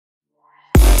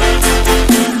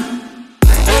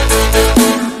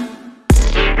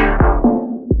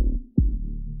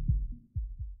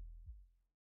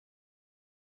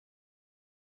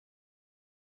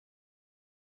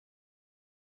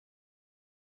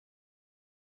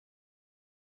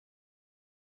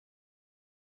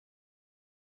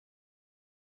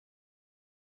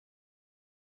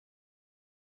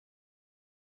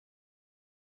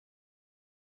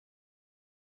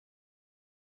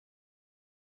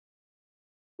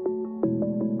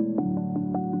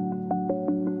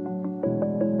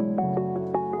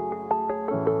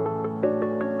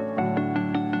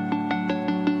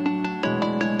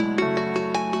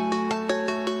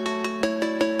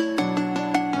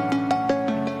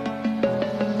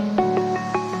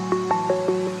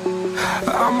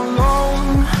I'm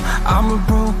alone, I'm a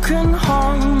broken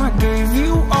home. I gave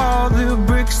you all the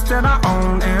bricks that I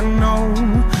own and know.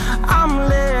 I'm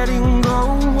letting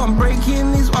go, I'm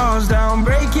breaking these walls down,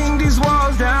 breaking these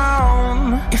walls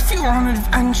down. If you want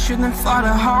adventure, then fly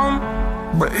to home.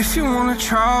 But if you wanna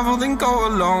travel, then go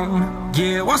alone.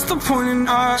 Yeah, what's the point in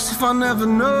us if I never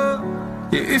know?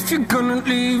 Yeah, if you're gonna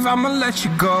leave, I'ma let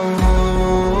you go.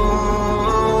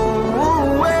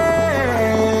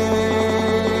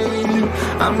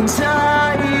 I'm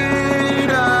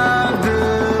tired of the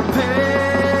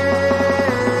pain.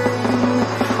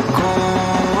 Go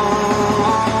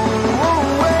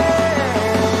away.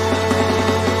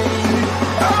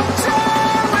 I'm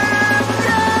tired of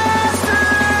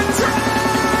yesterday.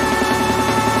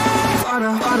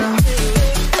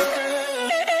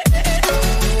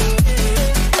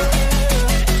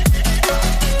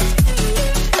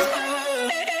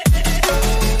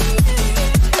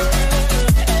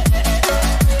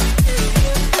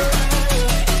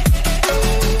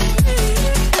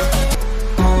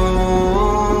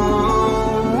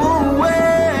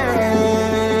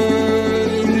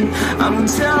 I'm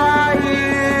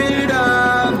tired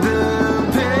of the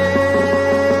pain.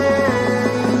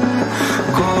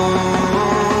 Go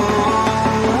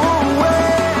away.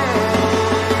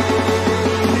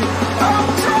 I'm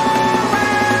tired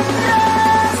of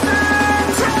yesterday.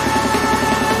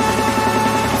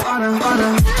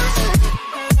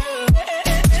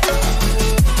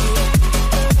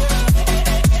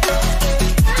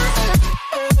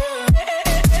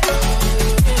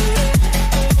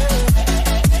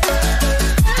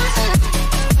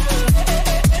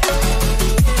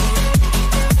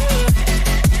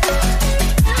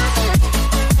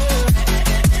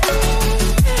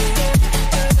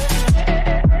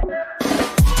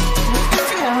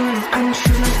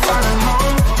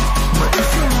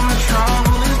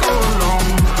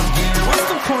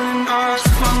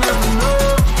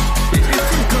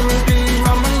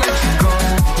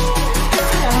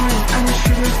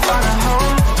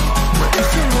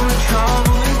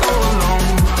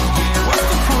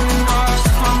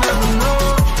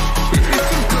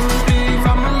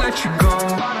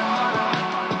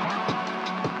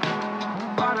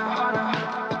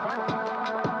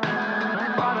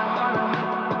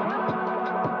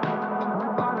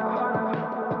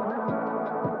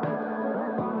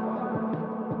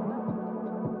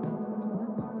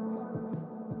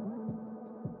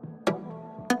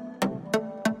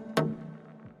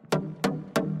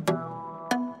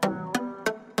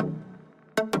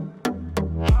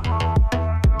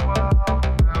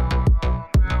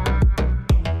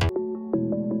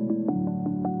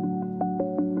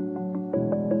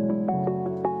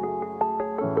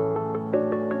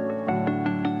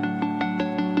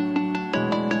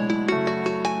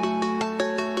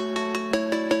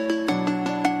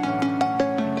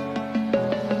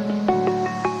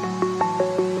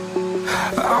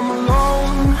 I'm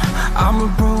alone, I'm a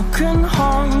broken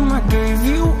home. I gave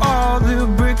you all the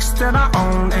bricks that I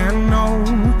own and know.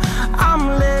 I'm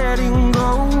letting go,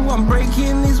 I'm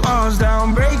breaking these walls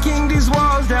down, breaking these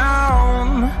walls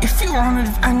down. If you want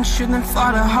adventure, then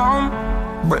fly to home.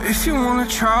 But if you wanna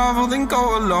travel, then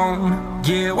go alone.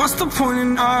 Yeah, what's the point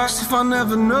in us if I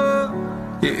never know?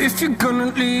 Yeah, if you're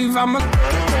gonna leave, I'ma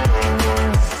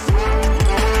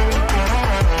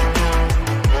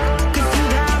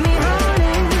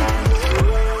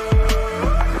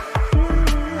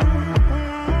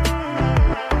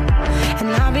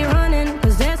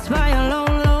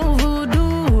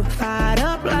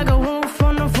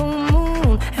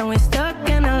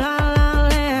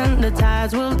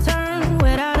will turn.